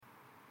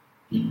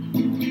War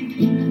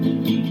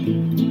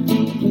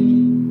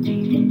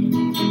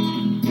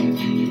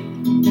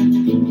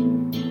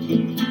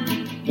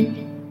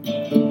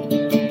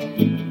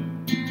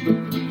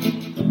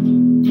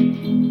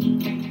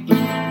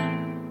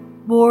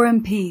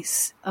and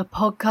Peace, a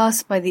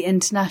podcast by the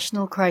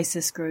International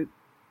Crisis Group.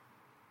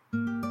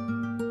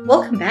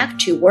 Welcome back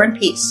to War and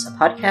Peace, a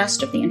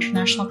podcast of the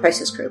International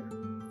Crisis Group.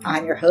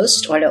 I'm your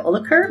host, Ola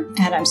Oliker,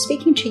 and I'm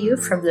speaking to you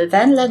from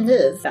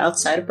Louvain-la-Neuve,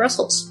 outside of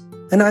Brussels.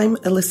 And I'm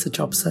Alyssa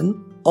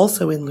Jobson,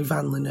 also in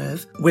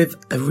Louvain-la-Neuve, with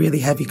a really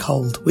heavy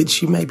cold,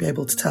 which you may be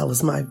able to tell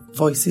as my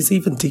voice is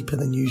even deeper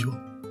than usual.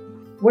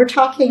 We're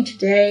talking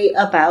today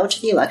about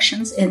the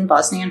elections in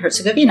Bosnia and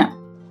Herzegovina.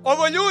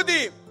 Ovo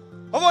ljudi,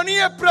 ovo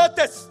nije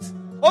protest,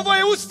 ovo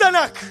je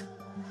ustanak.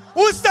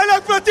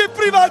 Ustanak protiv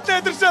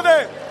privatne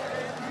države.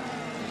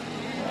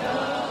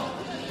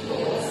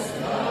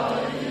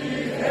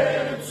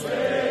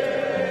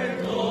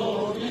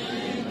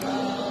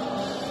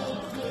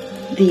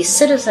 The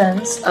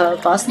citizens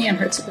of Bosnia and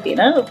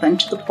Herzegovina went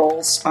to the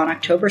polls on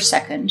October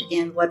 2nd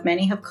in what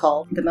many have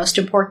called the most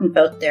important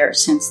vote there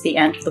since the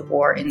end of the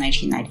war in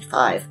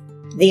 1995.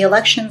 The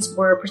elections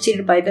were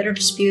preceded by a bitter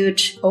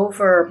dispute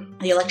over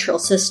the electoral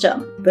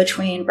system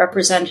between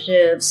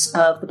representatives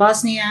of the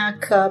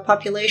Bosniak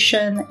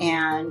population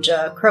and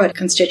Croat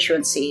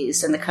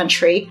constituencies in the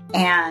country,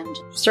 and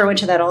throw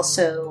into that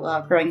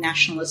also growing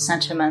nationalist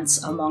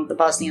sentiments among the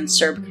Bosnian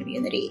Serb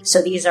community. So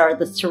these are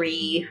the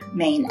three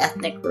main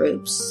ethnic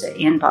groups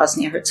in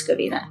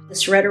Bosnia-Herzegovina.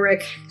 This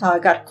rhetoric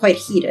got quite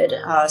heated.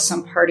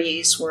 Some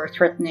parties were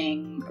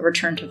threatening a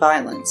return to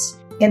violence.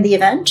 In the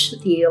event,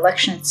 the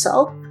election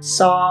itself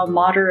saw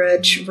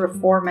moderate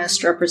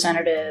reformist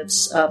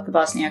representatives of the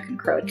Bosniak and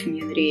Croat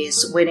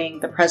communities winning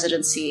the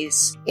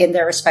presidencies in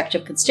their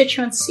respective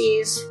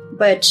constituencies.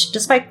 But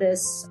despite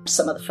this,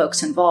 some of the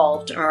folks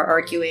involved are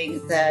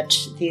arguing that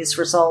these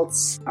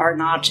results are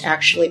not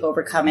actually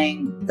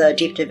overcoming the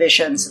deep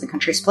divisions in the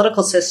country's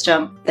political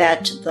system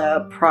that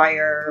the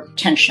prior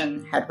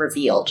tension had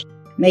revealed.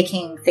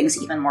 Making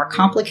things even more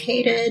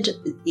complicated,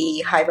 the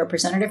High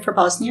Representative for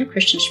Bosnia,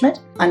 Christian Schmidt,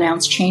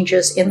 announced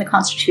changes in the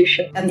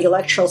constitution and the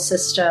electoral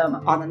system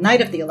on the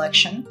night of the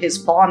election, his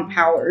Bonn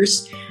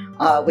powers,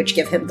 which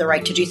give him the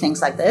right to do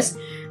things like this.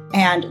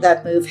 And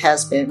that move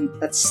has been,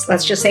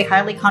 let's just say,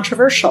 highly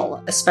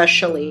controversial,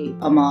 especially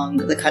among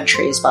the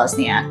country's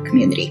Bosniak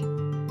community.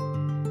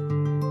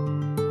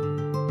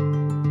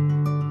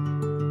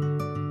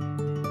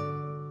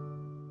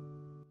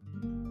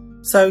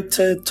 So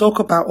to talk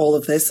about all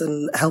of this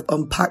and help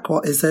unpack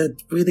what is a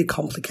really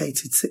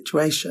complicated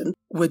situation,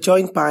 we're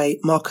joined by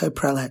Marco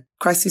Prelet,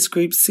 Crisis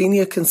Group's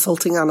Senior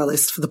Consulting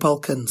Analyst for the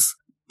Balkans.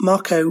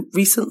 Marco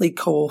recently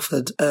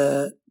co-authored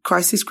a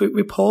Crisis Group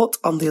report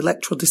on the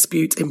electoral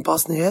dispute in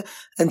Bosnia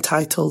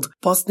entitled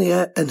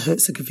Bosnia and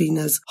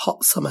Herzegovina's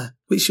Hot Summer,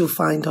 which you'll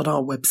find on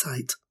our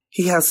website.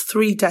 He has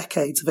 3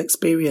 decades of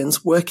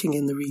experience working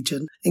in the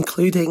region,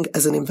 including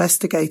as an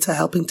investigator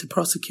helping to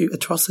prosecute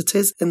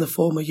atrocities in the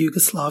former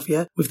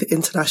Yugoslavia with the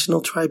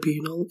International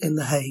Tribunal in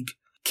The Hague.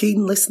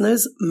 Keen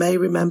listeners may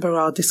remember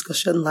our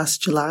discussion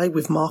last July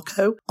with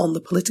Marco on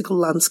the political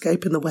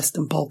landscape in the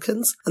Western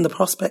Balkans and the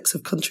prospects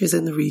of countries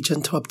in the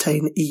region to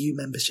obtain EU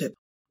membership.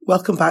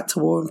 Welcome back to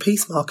War and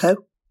Peace, Marco.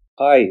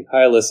 Hi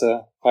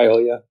Alyssa. Hi,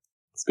 Olya.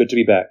 It's good to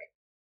be back.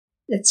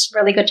 It's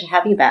really good to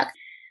have you back.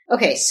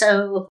 Okay,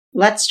 so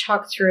let's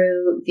talk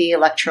through the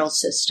electoral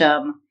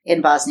system in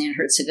Bosnia and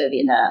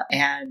Herzegovina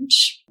and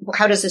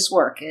how does this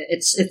work?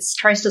 It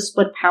tries to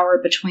split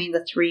power between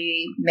the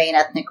 3 main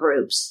ethnic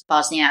groups,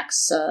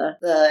 Bosniaks,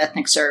 the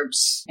ethnic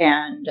Serbs,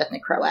 and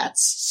ethnic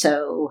Croats.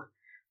 So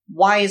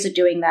why is it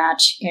doing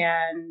that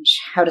and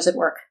how does it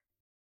work?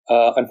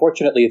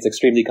 Unfortunately, it's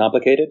extremely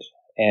complicated,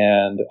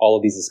 and all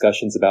of these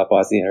discussions about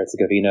Bosnia and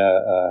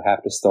Herzegovina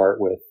have to start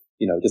with,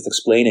 just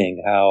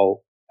explaining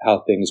how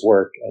things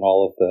work and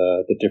all of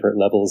the different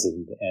levels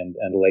and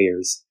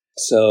layers.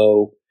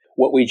 So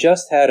what we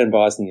just had in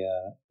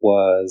Bosnia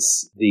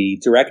was the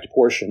direct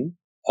portion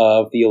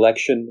of the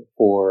election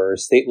for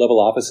state-level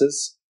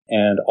offices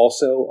and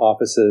also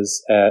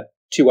offices at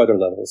 2 other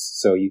levels.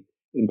 So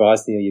in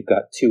Bosnia, you've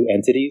got 2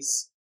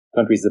 entities,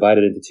 countries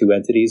divided into 2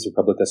 entities,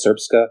 Republika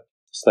Srpska,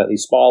 slightly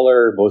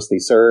smaller, mostly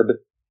Serb,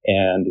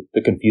 and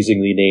the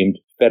confusingly named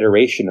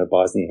Federation of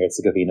Bosnia and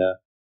Herzegovina,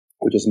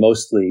 which is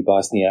mostly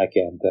Bosniak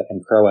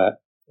and Croat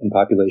in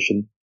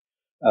population.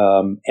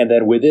 And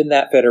then within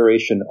that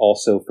federation,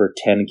 also for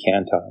 10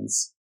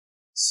 cantons.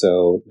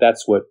 So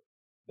it's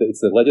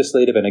the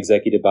legislative and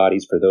executive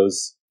bodies for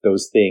those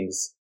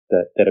things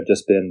that have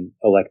just been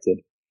elected.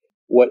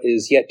 What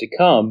is yet to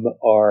come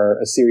are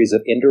a series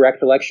of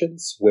indirect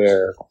elections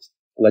where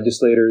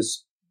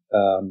legislators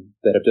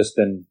that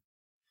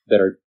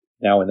are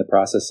now in the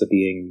process of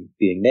being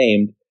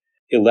named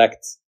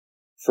elect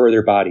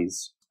further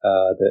bodies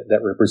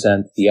that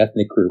represent the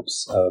ethnic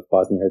groups of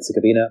Bosnia and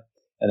Herzegovina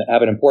and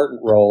have an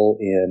important role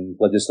in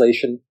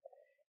legislation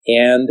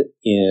and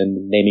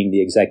in naming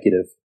the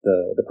executive,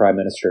 the prime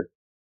minister.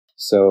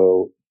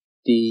 So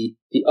The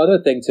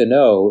other thing to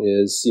know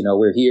is,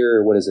 we're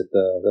here, what is it,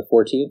 the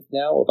 14th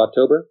now of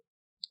October,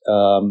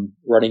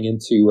 running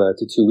into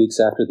to 2 weeks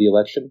after the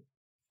election,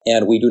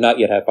 and we do not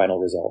yet have final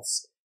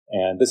results.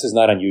 And this is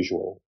not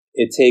unusual.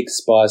 It takes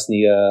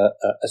Bosnia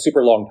a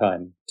super long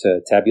time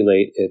to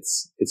tabulate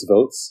its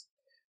votes.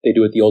 They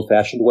do it the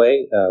old-fashioned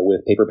way,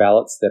 with paper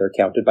ballots that are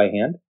counted by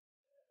hand.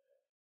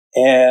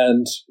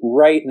 And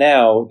right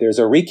now, there's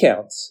a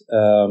recount,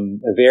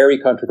 a very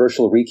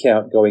controversial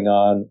recount going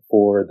on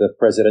for the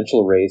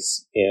presidential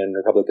race in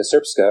Republika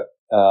Srpska.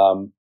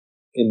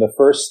 In the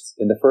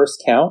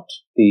first count,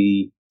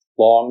 the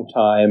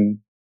longtime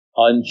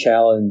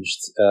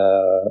unchallenged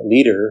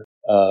leader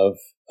of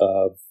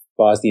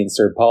Bosnian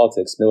Serb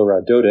politics,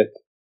 Milorad Dodik,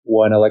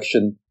 won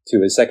election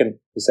to his second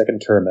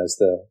term as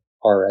the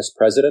RS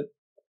president.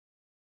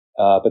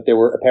 But there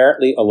were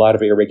apparently a lot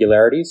of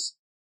irregularities,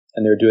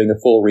 and they're doing a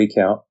full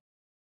recount.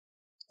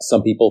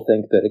 Some people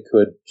think that it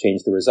could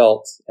change the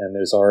result, and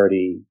there's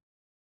already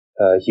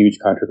a huge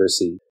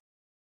controversy.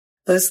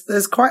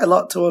 There's quite a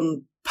lot to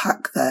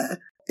unpack there.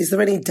 Is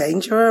there any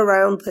danger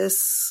around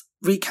this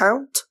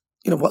recount?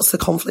 What's the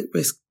conflict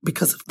risk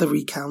because of the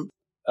recount?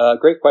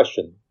 Great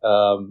question.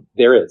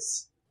 There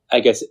is. I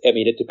guess,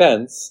 it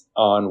depends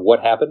on what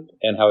happened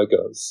and how it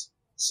goes.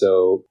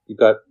 So you've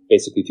got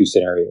basically two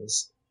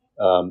scenarios.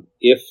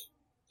 If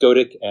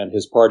Dodik and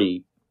his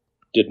party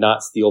did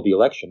not steal the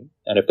election,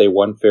 and if they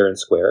won fair and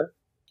square,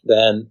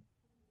 then,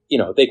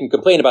 they can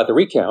complain about the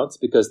recounts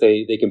because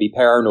they can be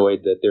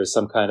paranoid that there's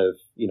some kind of,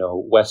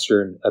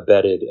 Western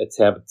abetted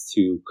attempt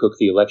to cook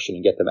the election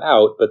and get them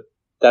out, but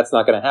that's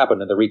not going to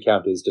happen, and the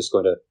recount is just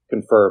going to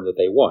confirm that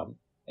they won,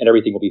 and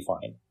everything will be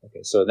fine.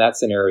 Okay, so in that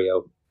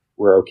scenario,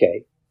 we're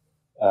okay.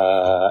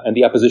 And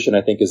the opposition,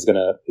 I think, is going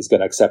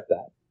to accept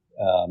that,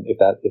 if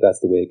that's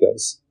the way it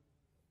goes.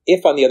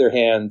 If, on the other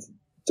hand,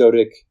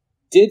 Dodik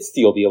did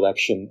steal the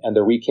election and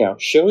the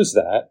recount shows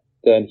that,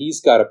 then he's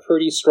got a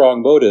pretty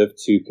strong motive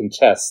to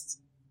contest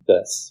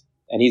this.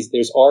 And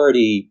there's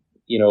already,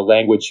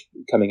 language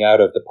coming out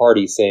of the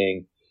party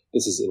saying,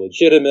 this is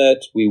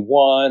illegitimate, we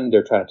won,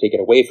 they're trying to take it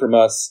away from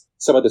us.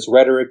 Some of this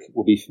rhetoric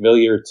will be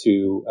familiar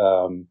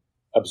to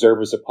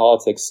observers of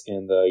politics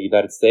in the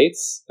United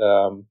States.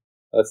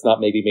 Let's not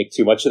maybe make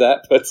too much of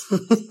that, but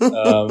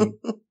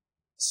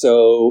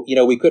so,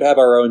 we could have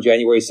our own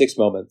January 6th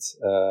moment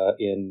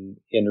in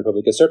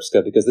Republika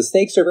Srpska because the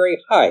stakes are very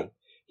high.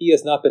 He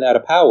has not been out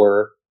of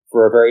power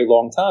for a very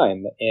long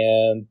time,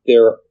 and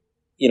there,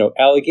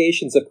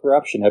 allegations of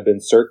corruption have been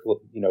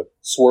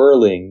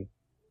swirling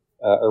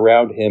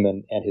around him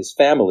and his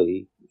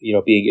family,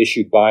 being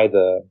issued by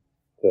the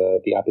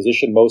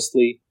opposition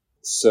mostly.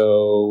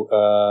 So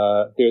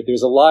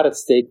there's a lot at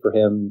stake for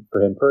him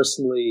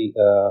personally,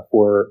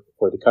 for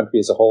the country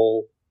as a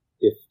whole,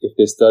 if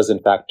this does in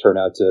fact turn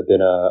out to have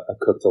been a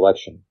cooked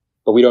election.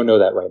 But we don't know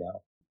that right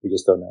now. We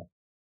just don't know.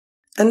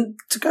 And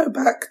to go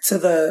back to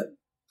the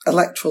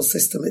electoral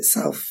system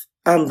itself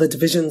and the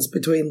divisions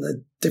between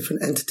the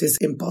different entities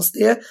in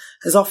Bosnia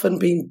has often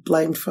been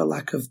blamed for a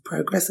lack of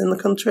progress in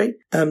the country.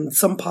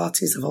 Some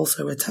parties have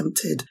also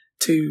attempted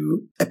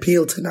to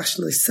appeal to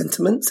nationalist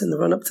sentiments in the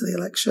run-up to the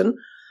election.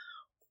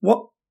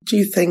 What do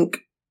you think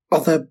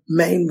are the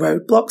main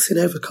roadblocks in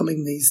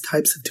overcoming these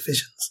types of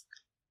divisions?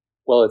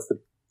 Well, it's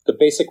the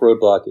basic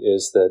roadblock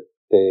is that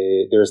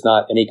there's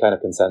not any kind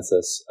of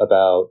consensus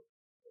about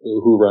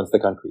who runs the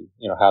country.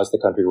 How's the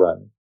country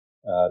run?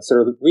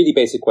 Sort of really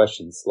basic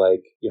questions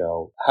like,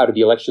 how do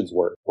the elections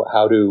work?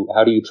 How do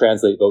you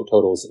translate vote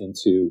totals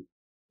into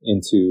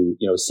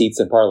seats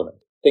in parliament?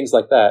 Things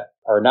like that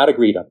are not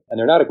agreed on. And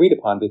they're not agreed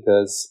upon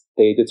because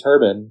they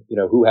determine,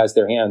 who has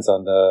their hands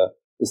on the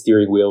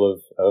steering wheel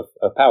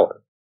of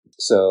power.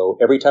 So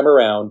every time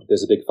around,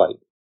 there's a big fight.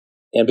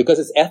 And because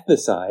it's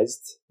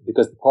ethnicized,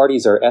 because the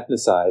parties are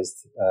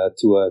ethnicized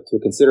to a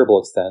considerable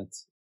extent,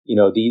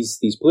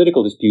 these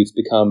political disputes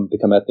become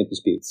ethnic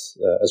disputes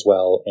as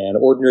well. And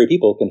ordinary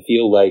people can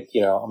feel like,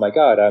 oh my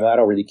God, I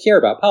don't really care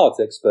about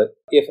politics. But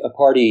if a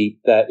party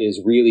that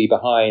is really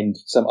behind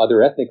some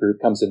other ethnic group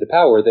comes into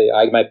power,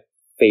 I might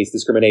face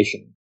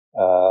discrimination,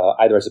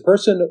 either as a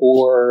person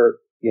or,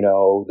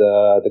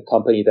 the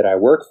company that I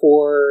work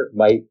for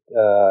might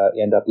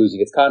end up losing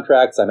its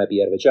contracts. I might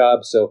be out of a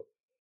job. So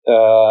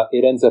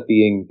it ends up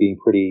being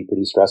pretty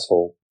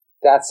stressful.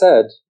 That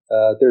said,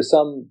 there's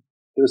some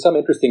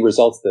interesting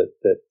results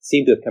that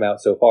seem to have come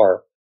out so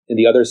far in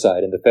the other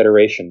side, in the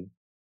federation.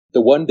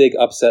 The one big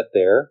upset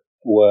there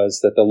was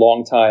that the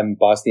longtime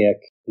Bosniak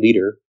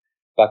leader,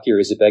 Bakir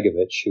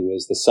Izetbegovic, who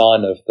was the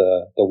son of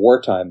the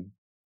wartime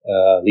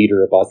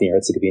leader of Bosnia and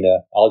Herzegovina,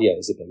 Alija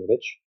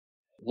Izetbegovic,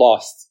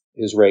 lost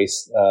his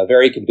race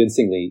very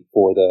convincingly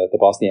for the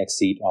Bosniak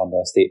seat on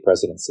the state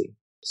presidency.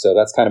 So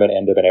that's kind of an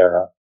end of an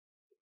era.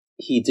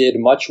 He did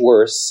much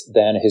worse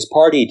than his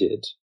party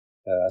did.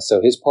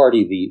 So his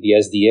party, the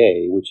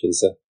SDA, which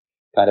is a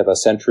kind of a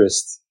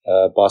centrist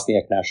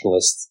Bosniak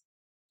nationalist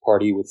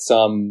party with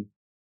some,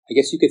 I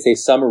guess you could say,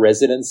 some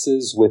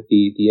resonances with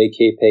the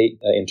AKP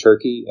in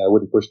Turkey. I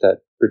wouldn't push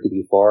that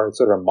particularly far. It's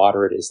sort of a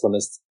moderate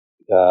Islamist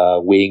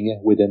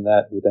wing within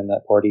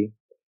that party.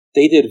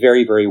 They did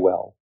very, very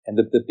well. And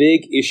the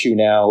big issue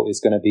now is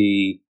going to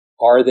be,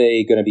 are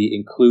they going to be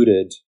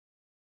included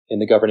in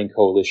the governing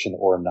coalition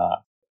or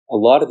not? A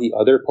lot of the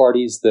other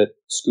parties that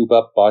scoop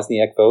up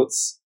Bosniak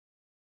votes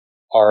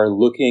are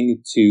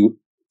looking to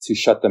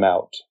shut them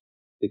out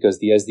because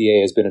the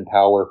SDA has been in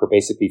power for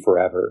basically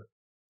forever.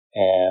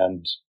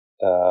 And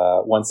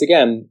once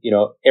again,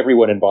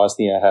 everyone in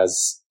Bosnia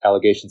has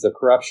allegations of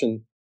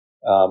corruption.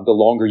 The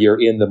longer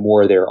you're in, the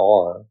more there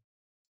are.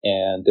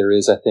 And there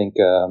is, I think,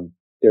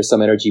 there's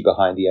some energy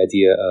behind the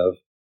idea of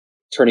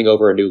turning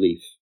over a new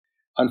leaf.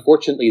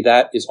 Unfortunately,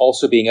 that is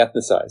also being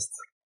ethnicized.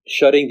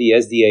 Shutting the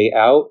SDA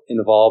out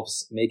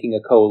involves making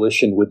a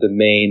coalition with the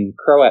main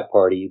Croat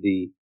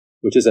party,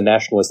 which is a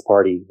nationalist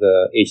party,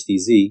 the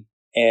HDZ.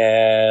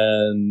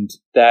 And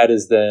that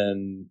is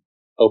then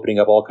opening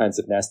up all kinds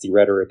of nasty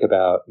rhetoric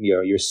about,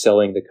 you're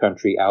selling the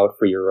country out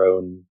for your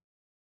own,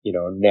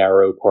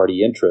 narrow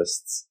party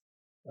interests.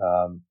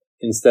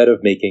 Instead of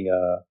making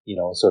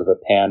sort of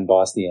a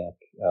pan-Bosniak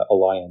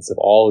alliance of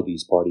all of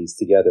these parties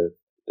together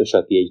to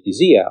shut the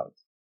HDZ out.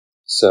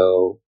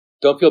 So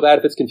don't feel bad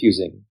if it's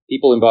confusing.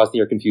 People in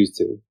Bosnia are confused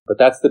too. But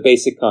that's the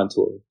basic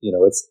contour.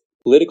 It's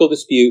political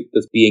dispute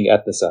that's being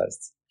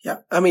ethnicized. Yeah.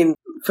 I mean,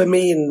 for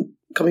me,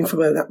 coming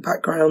from a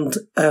background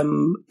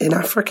in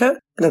Africa,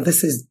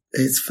 this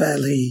is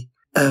fairly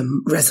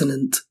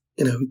resonant.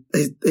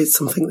 It's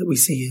something that we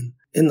see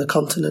in the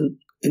continent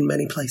in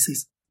many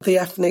places. The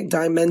ethnic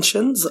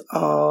dimensions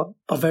are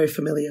very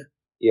familiar.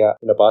 Yeah,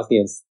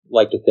 Bosnians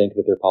like to think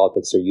that their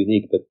politics are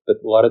unique, but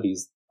a lot of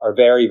these are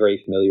very,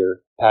 very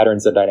familiar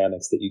patterns and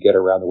dynamics that you get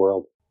around the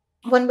world.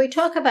 When we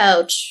talk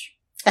about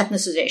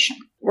ethnicization,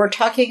 we're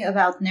talking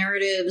about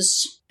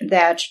narratives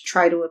that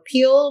try to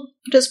appeal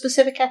to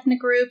specific ethnic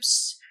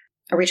groups.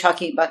 Are we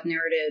talking about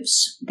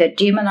narratives that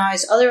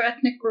demonize other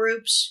ethnic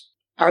groups?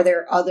 Are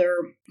there other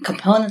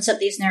components of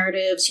these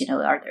narratives?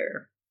 Are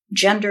there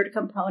gendered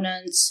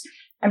components?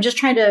 I'm just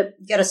trying to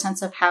get a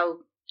sense of how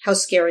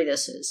scary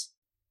this is.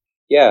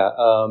 Yeah.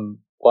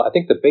 Well, I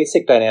think the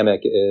basic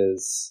dynamic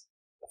is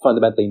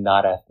fundamentally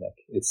not ethnic.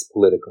 It's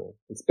political.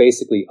 It's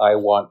basically, I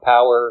want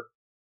power.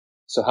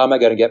 So how am I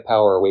going to get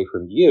power away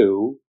from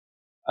you?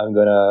 I'm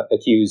going to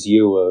accuse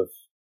you of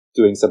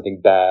doing something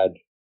bad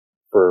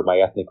for my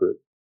ethnic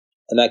group.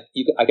 And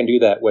I can do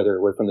that whether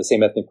we're from the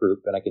same ethnic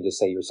group, and I can just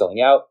say you're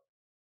selling out,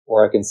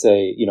 or I can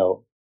say,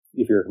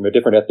 if you're from a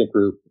different ethnic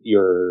group,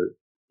 you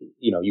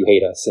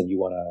hate us and you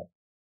want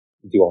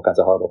to do all kinds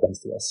of horrible things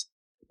to us.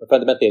 But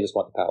fundamentally, I just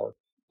want the power.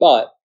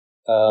 But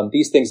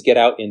these things get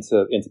out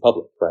into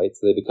public, right?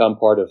 So they become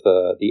part of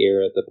the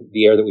air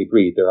that we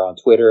breathe. They're on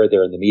Twitter,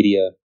 they're in the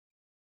media,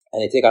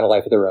 and they take on a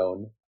life of their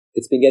own.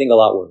 It's been getting a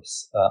lot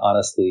worse,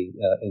 honestly,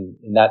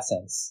 in that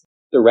sense.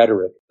 The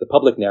rhetoric, the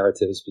public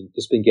narrative has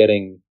just been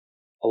getting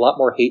a lot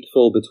more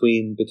hateful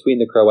between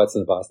the Croats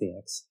and the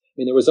Bosniaks. I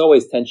mean, there was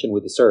always tension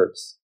with the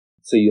Serbs.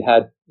 So you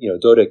had,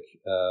 Dodik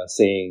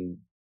saying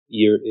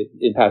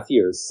in past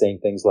years, saying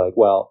things like,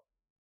 well,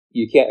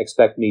 you can't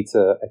expect me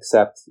to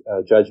accept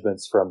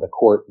judgments from the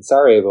court in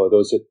Sarajevo,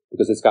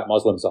 because it's got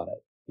Muslims on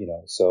it,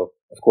 So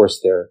of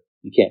course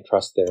you can't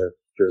trust their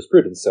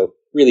jurisprudence. So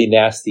really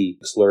nasty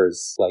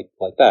slurs like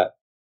that.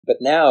 But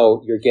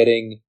now you're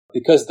getting,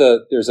 because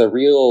there's a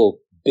real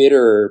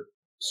bitter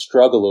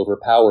struggle over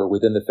power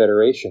within the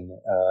federation,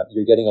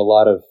 you're getting a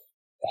lot of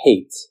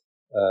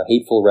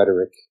hateful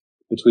rhetoric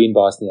between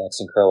Bosniaks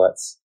and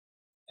Croats.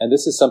 And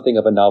this is something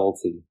of a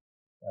novelty.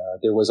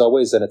 There was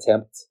always an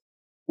attempt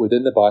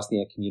within the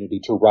Bosniak community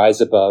to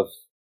rise above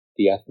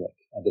the ethnic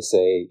and to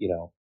say,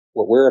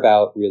 what we're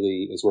about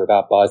really is we're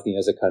about Bosnia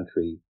as a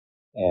country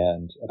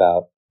and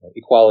about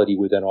equality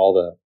within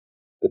all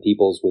the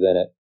peoples within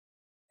it.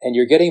 And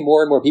you're getting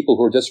more and more people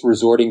who are just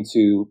resorting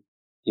to,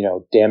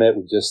 damn it,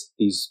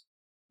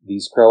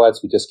 these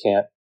Croats, we just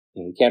can't,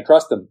 you can't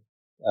trust them.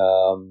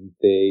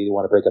 They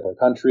want to break up our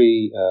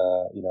country.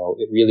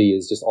 It really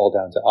is just all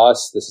down to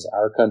us. This is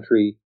our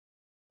country.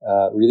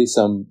 Really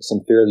some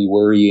fairly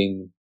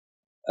worrying,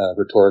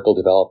 rhetorical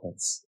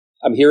developments.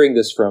 I'm hearing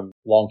this from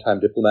longtime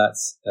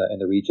diplomats in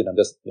the region.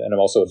 I'm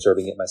also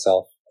observing it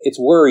myself. It's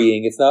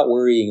worrying. It's not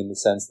worrying in the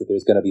sense that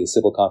there's going to be a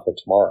civil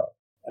conflict tomorrow.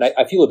 And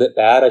I feel a bit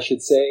bad, I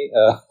should say,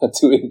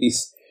 doing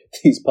these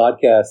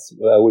podcasts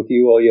with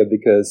you, Olya,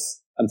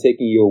 because I'm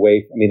taking you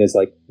away. I mean, there's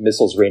like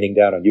missiles raining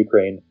down on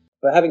Ukraine.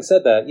 But having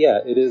said that, yeah,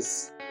 it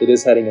is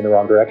heading in the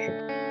wrong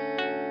direction.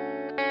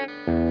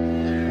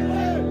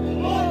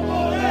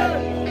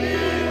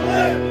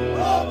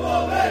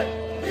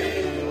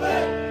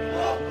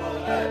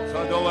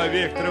 Sad ovaj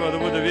vijek treba da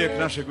bude vijek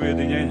našeg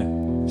ujedinjenja.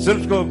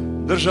 Srpskog,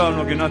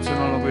 državnog I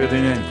nacionalnog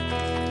ujedinjenja.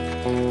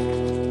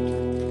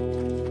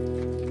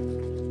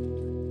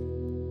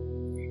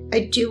 I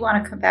do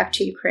want to come back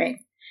to Ukraine.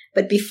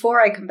 But before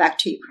I come back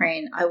to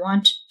Ukraine, I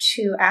want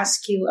to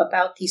ask you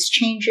about these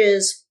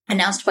changes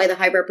announced by the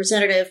High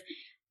Representative,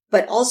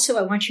 but also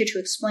I want you to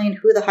explain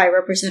who the High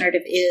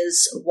Representative is,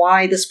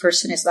 why this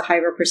person is the High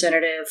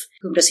Representative,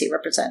 whom does he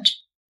represent?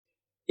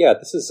 Yeah,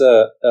 this is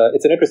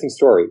it's an interesting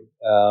story.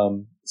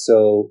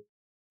 So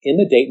in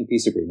the Dayton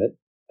Peace Agreement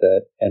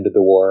that ended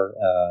the war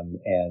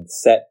and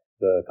set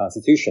the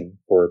constitution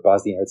for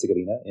Bosnia and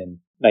Herzegovina in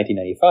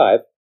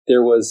 1995,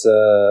 there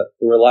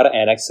were a lot of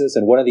annexes,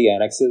 and one of the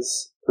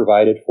annexes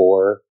provided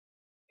for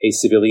a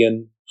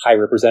civilian high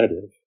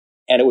representative,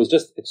 and it was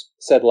just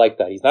said like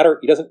that. He's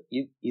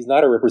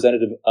not a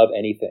representative of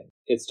anything.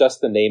 It's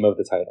just the name of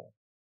the title.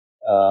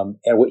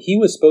 And what he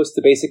was supposed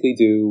to basically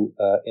do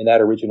in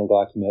that original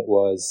document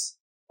was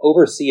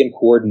oversee and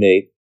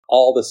coordinate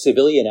all the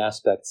civilian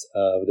aspects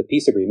of the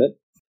peace agreement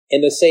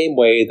in the same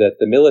way that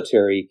the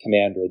military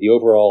commander, the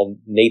overall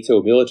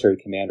NATO military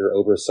commander,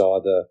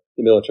 oversaw the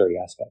military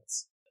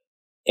aspects.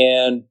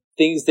 And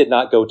things did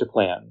not go to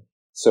plan.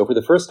 So for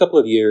the first couple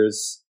of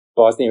years,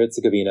 Bosnia and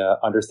Herzegovina,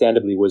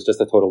 understandably, was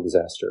just a total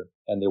disaster.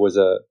 And there was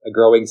a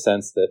growing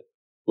sense that,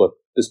 look,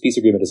 this peace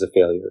agreement is a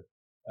failure,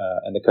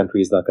 and the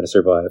country is not going to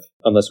survive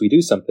unless we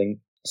do something.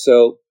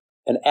 So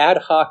an ad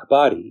hoc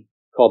body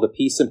called the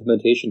Peace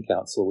Implementation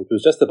Council, which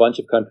was just a bunch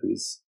of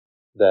countries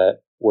that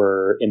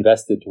were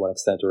invested to one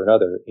extent or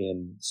another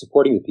in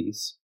supporting the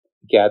peace,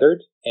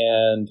 gathered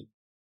and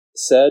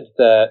said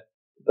that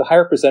the High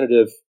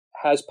Representative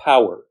has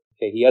power.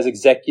 Okay, he has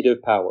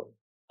executive power,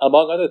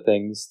 among other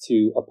things,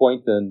 to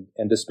appoint and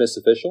dismiss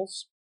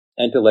officials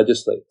and to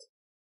legislate.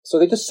 So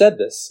they just said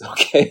this,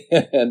 okay,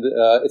 and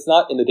it's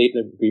not in the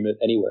Dayton Agreement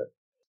anywhere.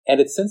 And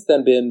it's since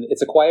then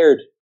it's acquired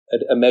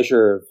a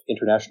measure of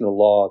international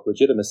law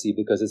legitimacy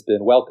because it's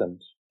been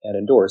welcomed and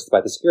endorsed by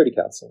the Security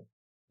Council,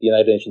 the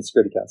United Nations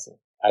Security Council,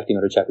 acting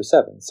under Chapter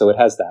 7. So it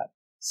has that.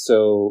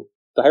 So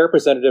the High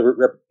Representative,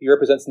 he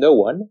represents no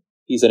one.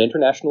 He's an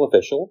international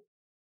official.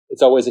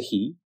 It's always a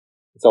he.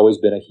 It's always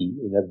been a he.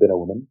 It's never been a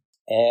woman.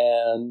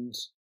 And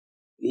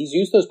he's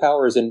used those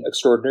powers in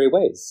extraordinary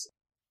ways.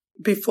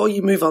 Before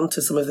you move on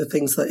to some of the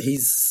things that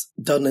he's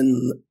done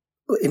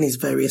in his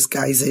various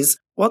guises,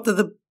 what do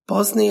the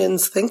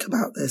Bosnians think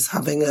about this,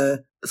 having a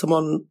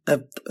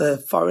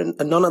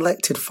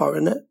non-elected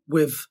foreigner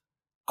with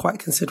quite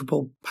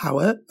considerable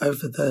power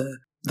over the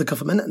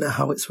government and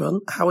how it's run?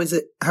 How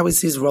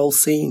is his role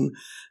seen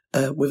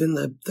within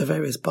the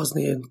various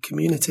Bosnian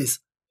communities?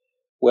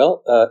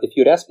 Well, if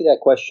you had asked me that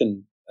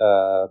question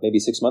maybe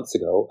 6 months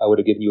ago, I would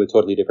have given you a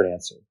totally different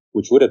answer,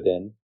 which would have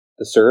been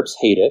the Serbs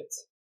hate it,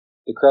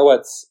 the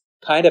Croats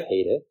kind of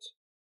hate it,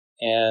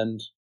 and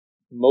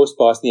most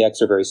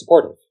Bosniaks are very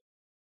supportive.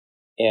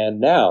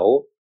 And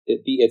now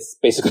it's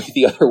basically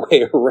the other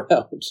way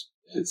around.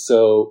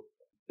 So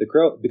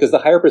because the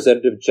High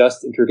Representative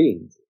just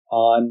intervened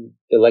on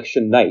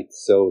election night,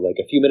 so like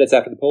a few minutes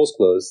after the polls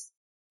closed,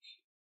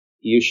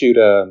 he issued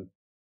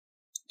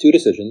 2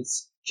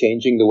 decisions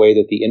changing the way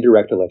that the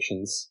indirect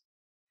elections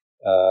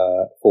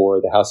for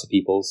the House of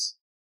Peoples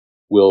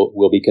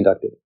will be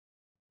conducted.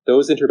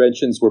 Those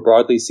interventions were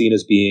broadly seen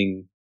as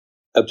being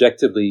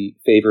objectively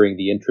favoring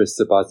the interests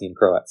of Bosnian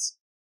Croats.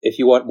 If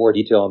you want more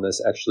detail on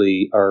this,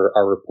 actually,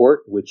 our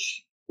report,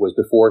 which was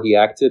before he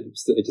acted,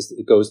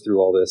 it goes through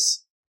all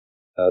this,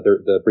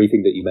 the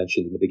briefing that you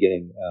mentioned in the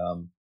beginning.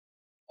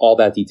 All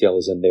that detail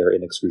is in there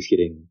in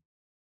excruciating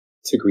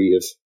degree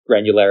of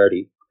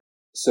granularity.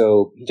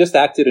 So he just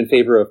acted in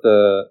favor of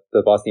the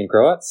Bosnian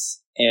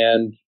Croats,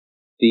 and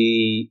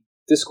the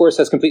discourse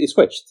has completely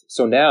switched.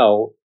 So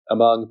now,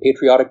 among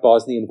patriotic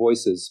Bosnian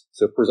voices,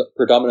 so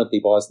predominantly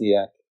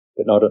Bosniak,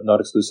 but not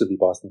exclusively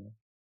Bosnian,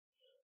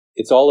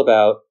 it's all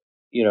about,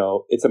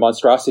 it's a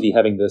monstrosity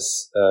having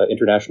this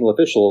international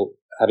official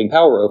having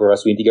power over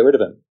us. We need to get rid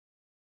of him.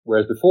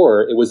 Whereas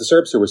before, it was the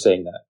Serbs who were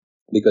saying that,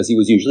 because he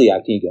was usually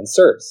acting against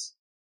Serbs,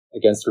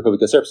 against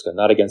Republika Srpska,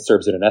 not against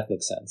Serbs in an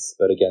ethnic sense,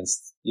 but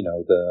against,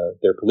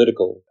 their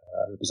political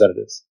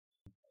representatives.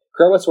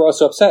 Croats were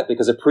also upset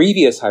because a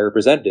previous High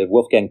Representative,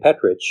 Wolfgang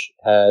Petric,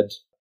 had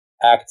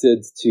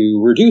acted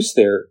to reduce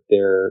their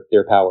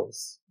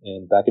powers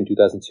back in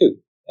 2002.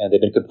 And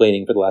they've been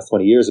complaining for the last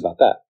 20 years about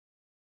that.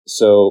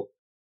 So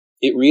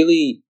it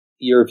really,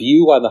 your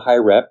view on the High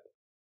Rep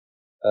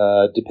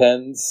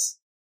depends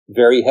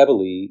very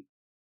heavily,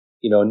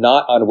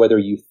 not on whether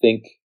you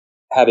think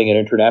having an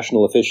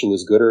international official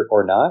is good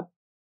or not,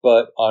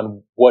 but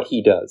on what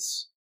he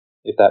does,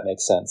 if that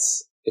makes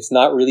sense. It's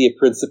not really a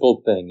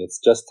principled thing. It's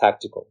just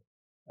tactical.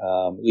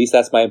 At least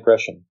that's my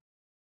impression.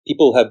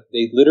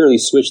 They literally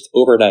switched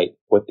overnight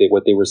what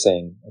they were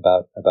saying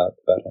about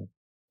him.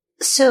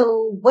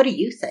 So what do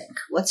you think?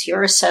 What's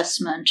your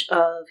assessment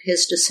of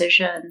his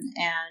decision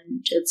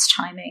and its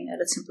timing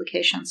and its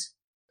implications?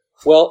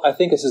 Well, I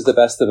think this is the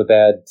best of a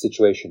bad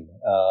situation.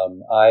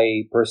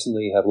 I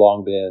personally have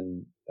long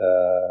been,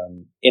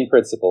 in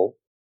principle,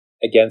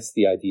 against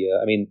the idea.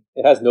 I mean,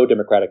 it has no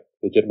democratic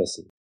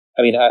legitimacy.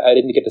 I mean, I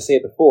didn't get to say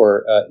it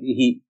before.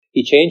 He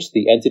changed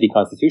the entity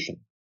constitution.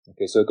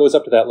 Okay, so it goes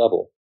up to that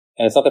level.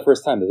 And it's not the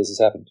first time that this has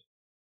happened.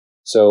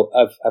 So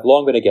I've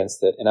long been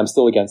against it, and I'm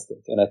still against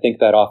it. And I think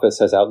that office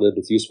has outlived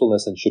its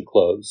usefulness and should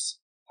close.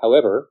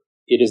 However,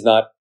 it is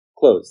not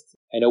closed.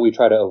 I know we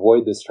try to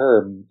avoid this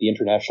term, the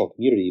international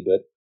community,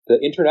 but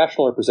the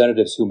international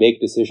representatives who make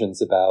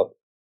decisions about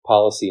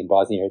policy in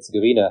Bosnia and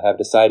Herzegovina have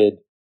decided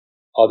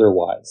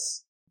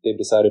otherwise. they've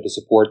decided to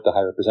support the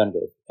High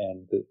Representative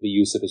and the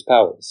use of his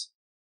powers.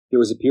 There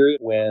was a period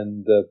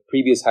when the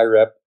previous High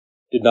Rep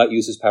did not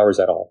use his powers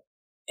at all.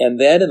 And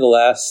then in the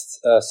last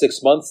 6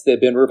 months, they've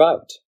been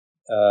revived.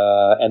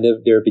 And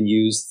they've been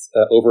used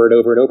over and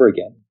over and over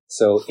again.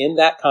 So in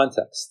that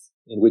context,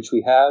 in which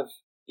we have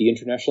the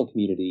international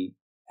community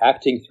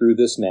acting through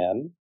this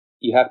man,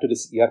 you have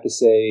to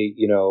say,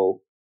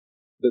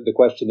 the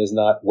question is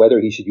not whether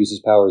he should use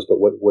his powers, but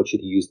what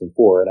should he use them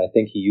for? And I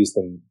think he used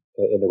them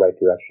in the right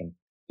direction,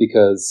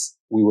 because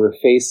we were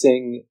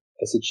facing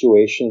a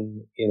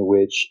situation in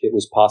which it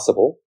was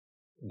possible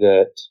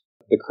that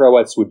the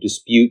Croats would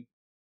dispute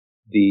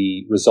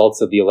the results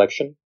of the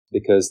election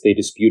because they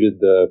disputed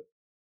the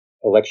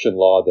election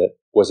law that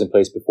was in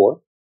place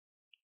before,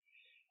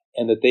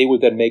 and that they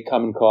would then make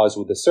common cause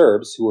with the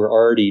Serbs, who were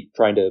already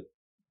trying to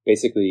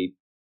basically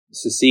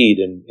secede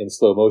in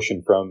slow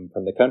motion from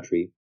the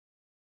country,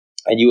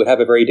 and you would have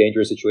a very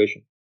dangerous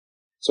situation.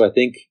 So I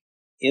think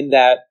in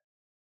that,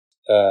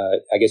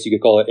 I guess you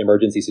could call it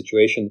emergency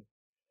situation,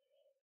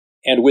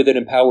 and with an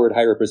empowered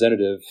High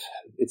Representative,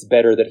 it's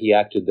better that he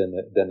acted than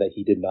that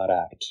he did not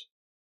act.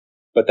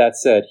 But that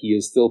said, he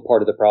is still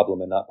part of the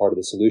problem and not part of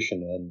the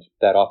solution, and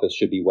that office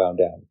should be wound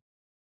down.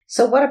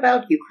 So what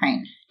about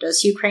Ukraine?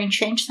 Does Ukraine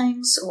change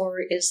things, or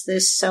is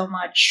this so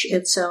much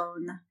its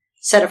own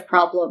set of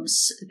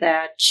problems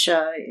that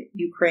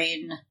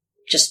Ukraine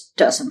just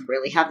doesn't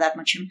really have that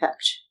much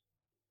impact?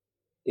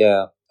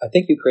 Yeah, I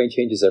think Ukraine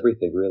changes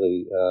everything,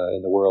 really,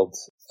 in the world.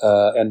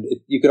 And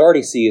you can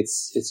already see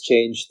it's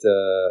changed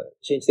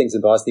things in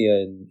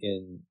Bosnia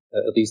in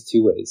at least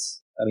two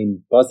ways. I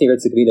mean,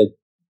 Bosnia-Herzegovina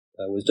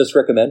was just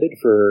recommended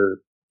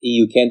for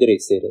EU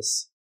candidate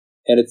status.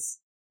 And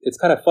it's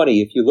kind of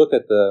funny, if you look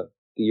at the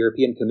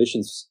European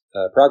Commission's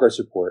progress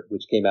report,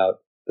 which came out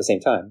at the same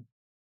time,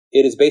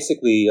 it is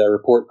basically a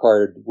report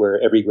card where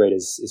every grade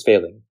is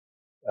failing.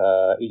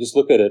 You just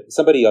look at it.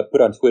 Somebody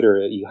put on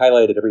Twitter, he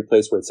highlighted every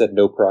place where it said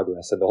no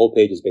progress, and the whole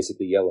page is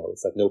basically yellow.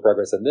 It's like no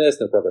progress on this,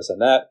 no progress on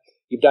that.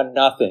 You've done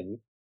nothing,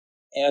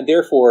 and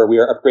therefore we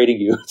are upgrading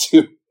you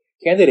to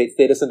candidate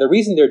status. And the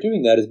reason they're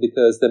doing that is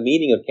because the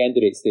meaning of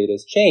candidate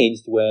status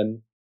changed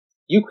when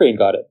Ukraine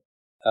got it.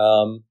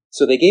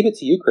 So they gave it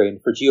to Ukraine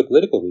for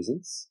geopolitical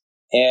reasons,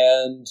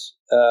 and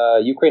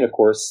Ukraine, of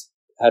course,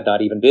 had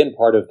not even been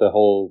part of the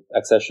whole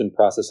accession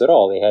process at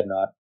all. They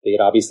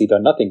had obviously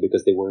done nothing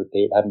because they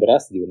hadn't been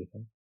asked to do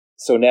anything.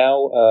 So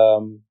now,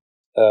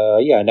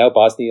 now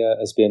Bosnia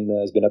has been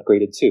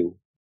upgraded too.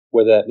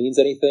 Whether that means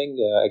anything,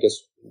 I guess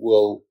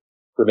will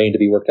remain to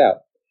be worked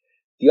out.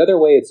 The other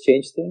way it's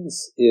changed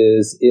things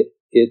is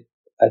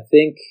I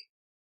think,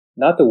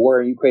 not the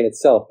war in Ukraine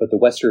itself, but the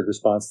Western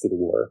response to the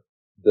war,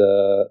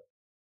 the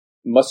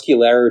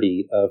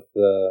muscularity of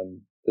the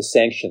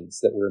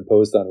sanctions that were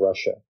imposed on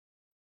Russia,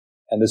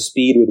 and the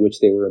speed with which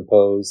they were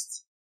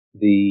imposed,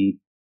 the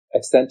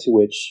extent to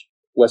which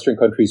Western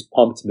countries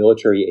pumped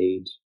military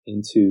aid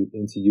into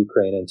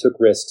Ukraine and took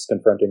risks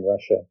confronting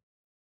Russia,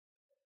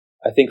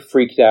 I think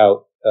freaked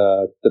out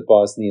the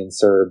Bosnian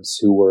Serbs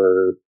who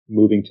were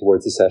moving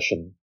towards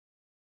secession,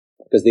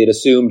 because they'd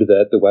assumed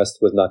that the West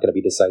was not going to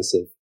be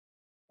decisive,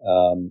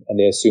 and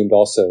they assumed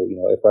also,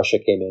 if Russia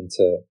came in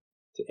to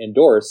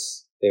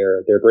endorse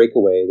their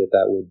breakaway,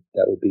 that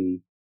would be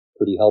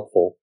pretty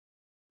helpful.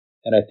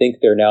 And I think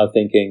they're now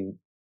thinking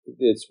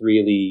it's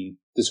really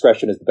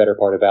discretion is the better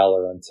part of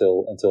valor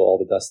until all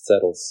the dust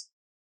settles.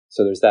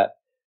 So there's that.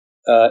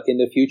 In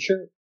the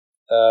future,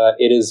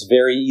 it is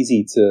very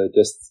easy to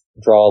just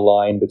draw a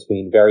line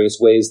between various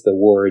ways the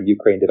war in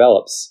Ukraine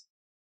develops,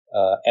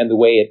 and the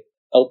way it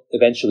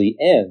eventually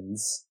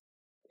ends,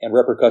 and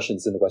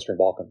repercussions in the Western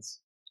Balkans.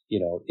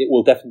 It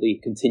will definitely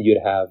continue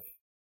to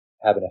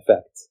have an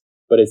effect,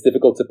 but it's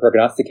difficult to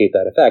prognosticate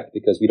that effect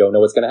because we don't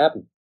know what's going to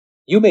happen.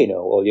 You may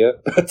know, Olya,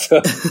 but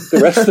the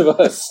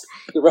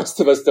rest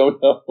of us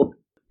don't know.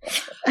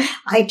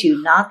 I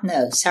do not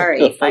know.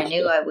 Sorry. If I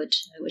knew, I would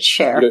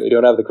share. You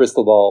don't have the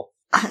crystal ball.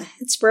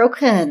 It's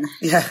broken.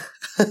 Yeah.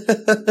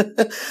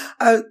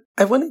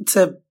 I wanted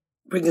to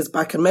bring us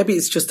back, and maybe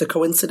it's just a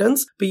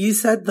coincidence, but you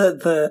said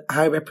that the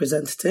High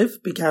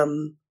Representative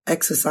began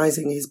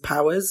exercising his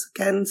powers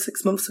again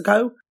 6 months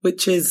ago,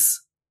 which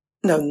is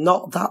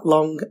not that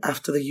long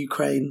after the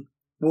Ukraine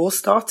war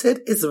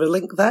started. Is there a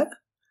link there?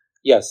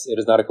 Yes, it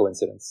is not a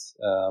coincidence.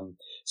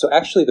 So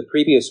actually the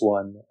previous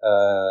one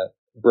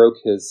broke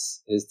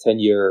his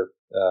 10-year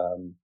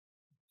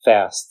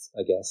fast,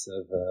 I guess,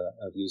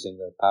 of using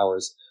the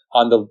powers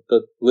on the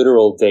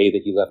literal day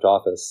that he left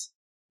office,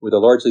 with a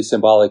largely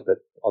symbolic, but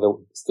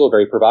although still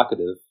very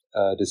provocative,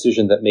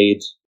 decision that made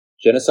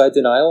genocide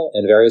denial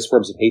and various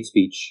forms of hate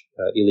speech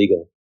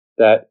illegal.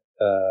 That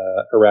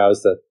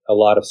aroused a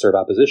lot of Serb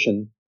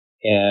opposition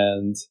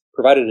and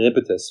provided an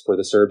impetus for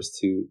the Serbs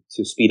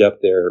to speed up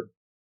their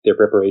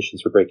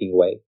preparations for breaking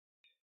away.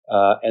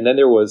 And then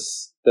there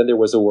was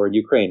a war in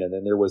Ukraine, and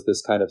then there was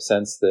this kind of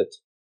sense that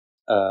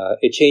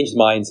it changed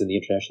minds in the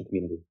international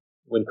community.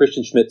 When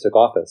Christian Schmidt took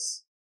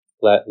office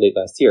late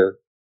last year,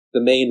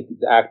 the main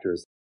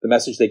actors, the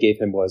message they gave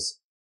him was,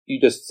 you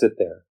just sit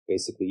there,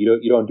 basically.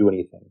 You don't do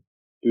anything.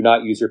 Do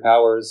not use your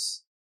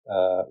powers.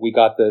 We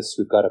got this.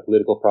 We've got a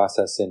political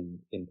process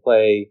in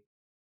play.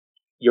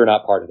 You're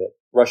not part of it.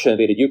 Russia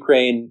invaded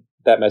Ukraine.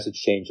 That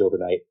message changed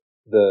overnight.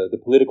 The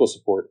political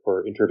support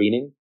for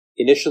intervening,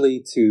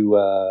 initially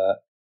to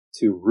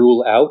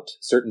rule out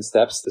certain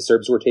steps the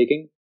Serbs were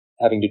taking,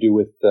 having to do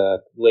with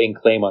laying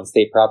claim on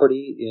state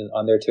property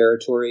on their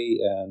territory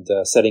and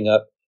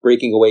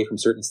breaking away from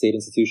certain state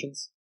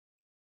institutions.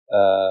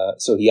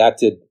 So he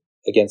acted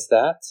against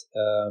that.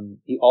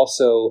 He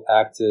also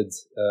acted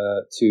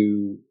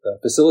to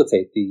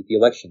facilitate the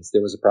elections.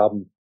 There was a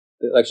problem.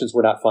 The elections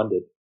were not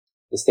funded,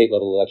 the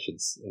state-level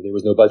elections. There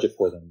was no budget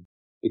for them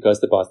because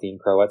the Bosnian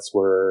Croats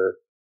were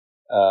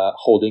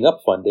holding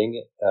up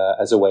funding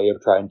as a way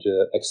of trying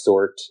to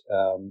extort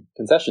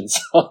concessions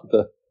on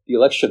the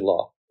election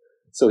law.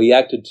 So he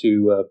acted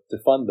to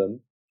fund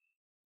them.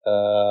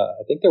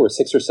 I think there were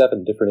 6 or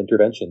 7 different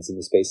interventions in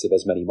the space of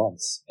as many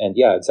months. And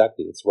yeah,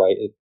 exactly. It's right.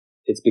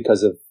 It's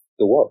because of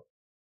the war.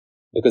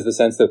 Because the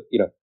sense that,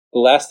 the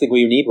last thing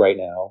we need right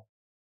now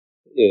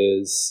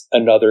is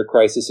another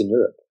crisis in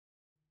Europe.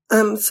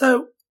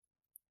 So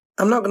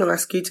I'm not going to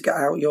ask you to get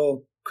out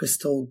your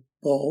crystal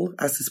ball.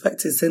 I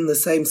suspect it's in the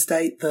same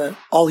state that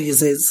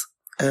Ollie's is,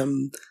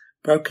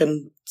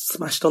 broken,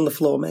 smashed on the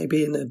floor,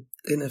 maybe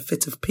in a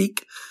fit of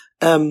pique.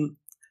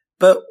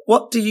 But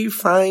what do you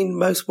find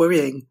most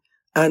worrying?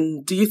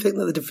 And do you think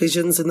that the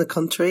divisions in the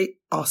country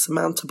are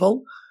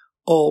surmountable,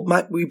 or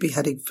might we be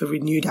heading for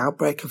renewed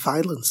outbreak of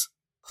violence?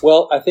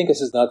 Well, I think this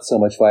is not so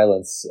much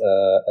violence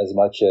as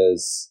much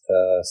as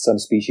some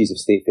species of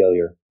state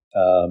failure,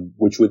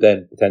 which would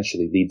then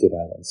potentially lead to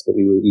violence. But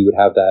we would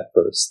have that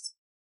first.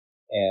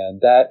 And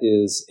that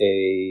is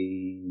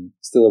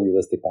still a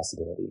realistic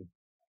possibility.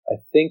 I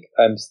think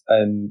I'm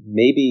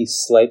maybe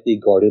slightly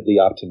guardedly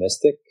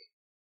optimistic.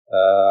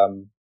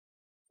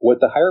 What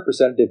the High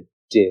Representative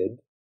did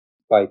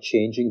by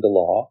changing the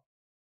law,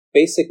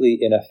 basically,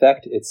 in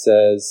effect, it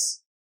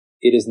says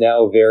it is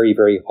now very,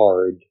 very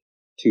hard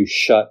to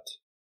shut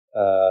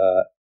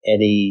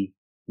any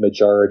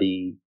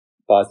majority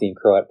Bosnian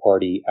Croat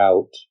party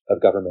out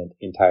of government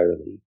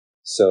entirely.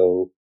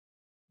 So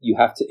you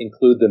have to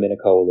include them in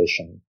a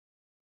coalition.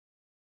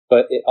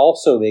 But it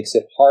also makes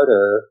it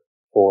harder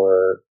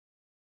for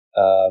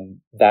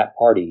that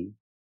party,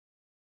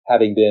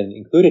 having been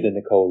included in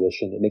a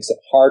coalition, it makes it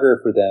harder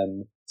for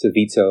them to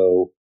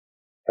veto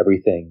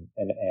everything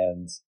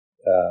and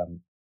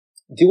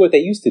do what they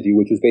used to do,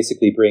 which was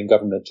basically bring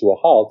government to a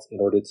halt in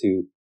order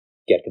to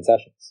get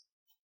concessions.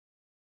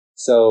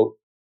 So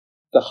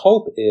the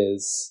hope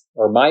is,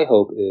 or my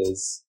hope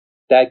is,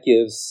 that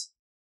gives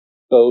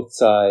both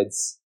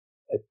sides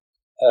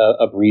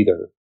a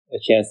breather, a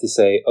chance to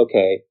say,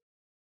 okay,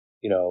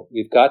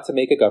 we've got to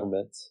make a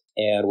government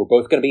and we're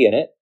both going to be in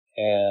it,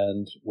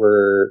 and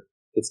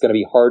it's going to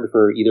be hard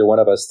for either one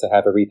of us to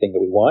have everything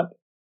that we want.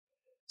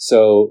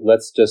 So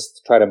let's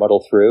just try to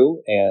muddle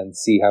through and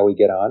see how we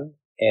get on.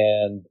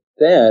 And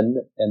then,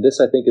 and this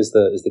I think is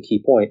the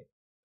key point,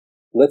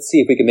 let's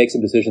see if we can make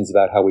some decisions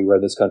about how we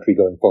run this country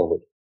going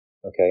forward.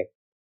 Okay.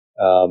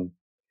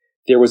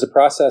 There was a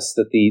process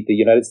that the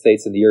United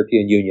States and the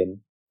European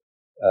Union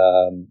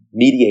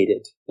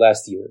mediated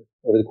last year,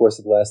 over the course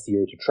of last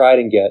year, to try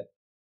and get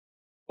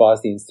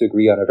Bosnians to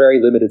agree on a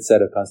very limited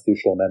set of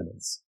constitutional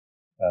amendments.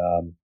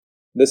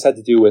 This had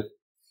to do with,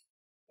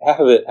 half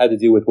of it had to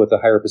do with what the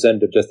High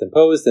Representative just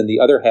imposed, and the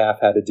other half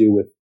had to do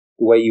with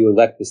the way you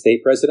elect the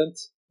state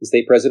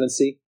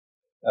presidency.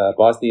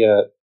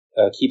 Bosnia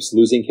keeps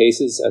losing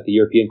cases at the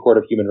European Court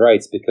of Human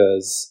Rights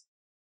because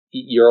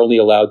you're only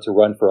allowed to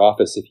run for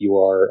office if you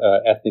are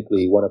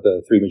ethnically one of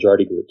the 3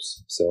 majority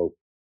groups. So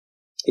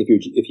if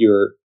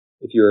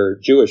you're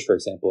Jewish, for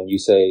example, and you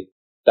say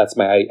that's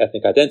my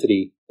ethnic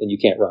identity, then you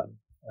can't run.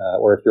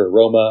 Or if you're a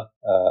Roma,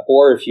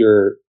 or if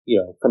you're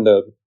from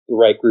the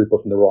right group or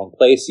from the wrong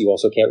place, you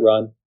also can't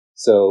run.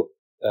 So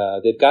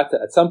they've got to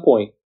at some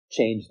point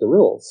change the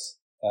rules.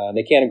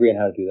 They can't agree on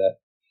how to do that.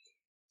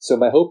 So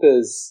my hope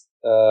is,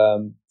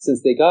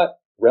 since they got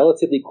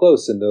relatively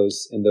close in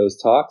those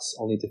talks,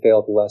 only to fail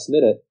at the last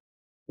minute,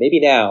 maybe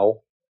now,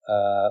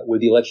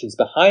 with the elections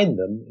behind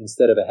them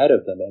instead of ahead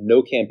of them, and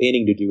no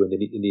campaigning to do in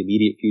the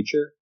immediate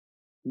future,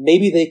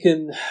 maybe they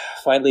can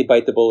finally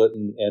bite the bullet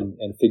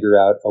and figure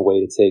out a way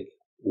to take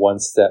one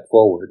step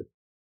forward.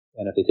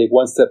 And if they take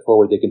one step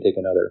forward, they can take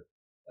another.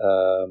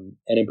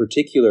 And in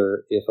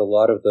particular, if a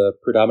lot of the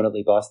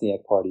predominantly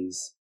Bosniak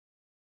parties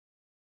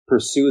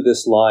pursue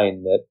this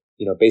line that,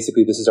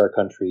 basically this is our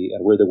country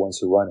and we're the ones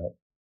who run it.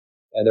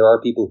 And there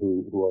are people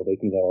who are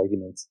making that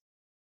argument,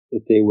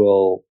 that they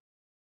will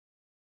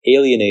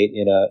alienate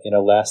in a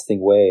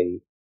lasting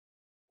way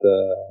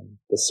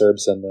the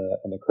Serbs and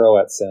the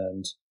Croats,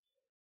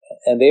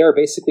 and they are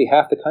basically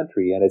half the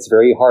country, and it's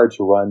very hard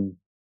to run.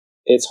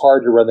 It's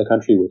hard to run the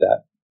country with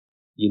that.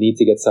 You need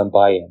to get some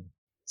buy-in.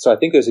 So I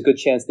think there's a good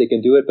chance they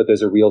can do it, but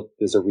there's a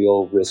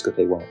real risk that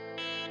they won't.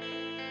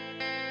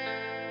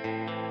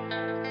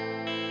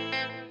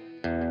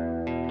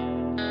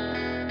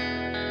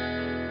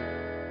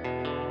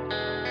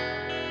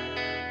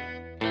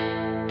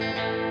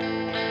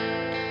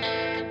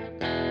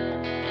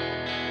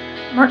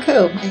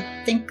 Marco,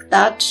 I think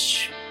that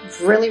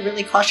really,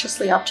 really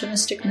cautiously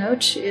optimistic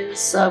note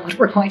is what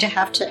we're going to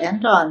have to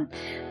end on.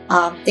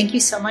 Thank you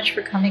so much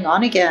for coming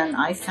on again.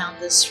 I found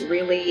this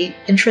really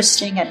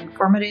interesting and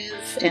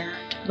informative,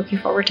 and looking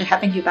forward to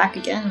having you back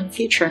again in the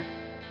future.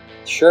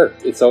 Sure.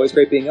 It's always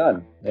great being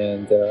on.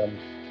 And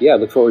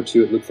look forward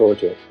to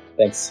it.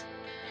 Thanks.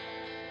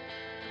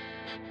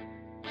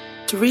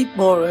 To read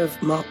more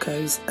of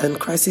Marco's and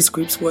Crisis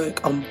Group's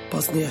work on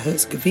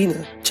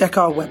Bosnia-Herzegovina, check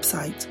our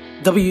website,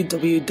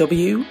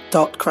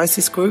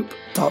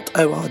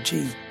 www.crisisgroup.org.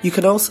 You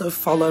can also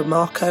follow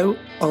Marco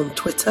on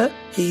Twitter.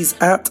 He's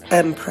at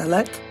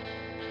mprelek.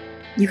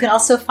 You can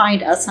also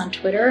find us on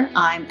Twitter.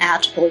 I'm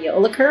at Olja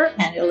Oliker,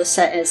 and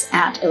Ilissa is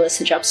at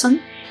Ilissa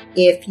Jepson.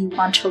 If you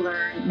want to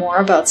learn more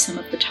about some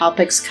of the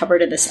topics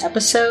covered in this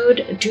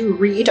episode, do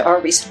read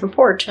our recent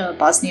report,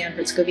 Bosnia and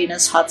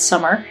Herzegovina's Hot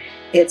Summer.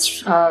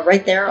 It's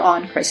right there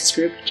on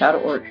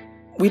crisisgroup.org.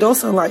 We'd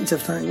also like to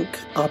thank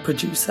our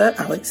producer,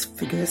 Alex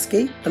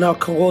Figursky, and our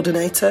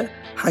coordinator,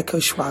 Heiko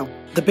Schwau.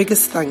 The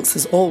biggest thanks,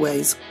 as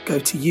always, go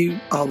to you,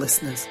 our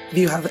listeners. If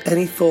you have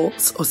any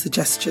thoughts or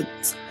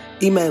suggestions,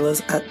 email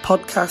us at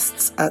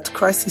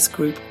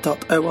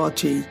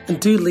podcasts@crisisgroup.org, and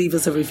do leave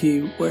us a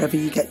review wherever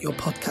you get your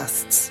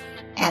podcasts.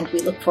 And we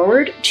look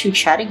forward to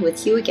chatting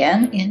with you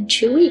again in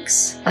 2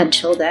 weeks.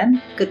 Until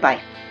then, goodbye.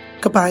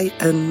 Goodbye,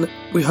 and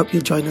we hope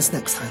you'll join us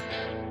next time.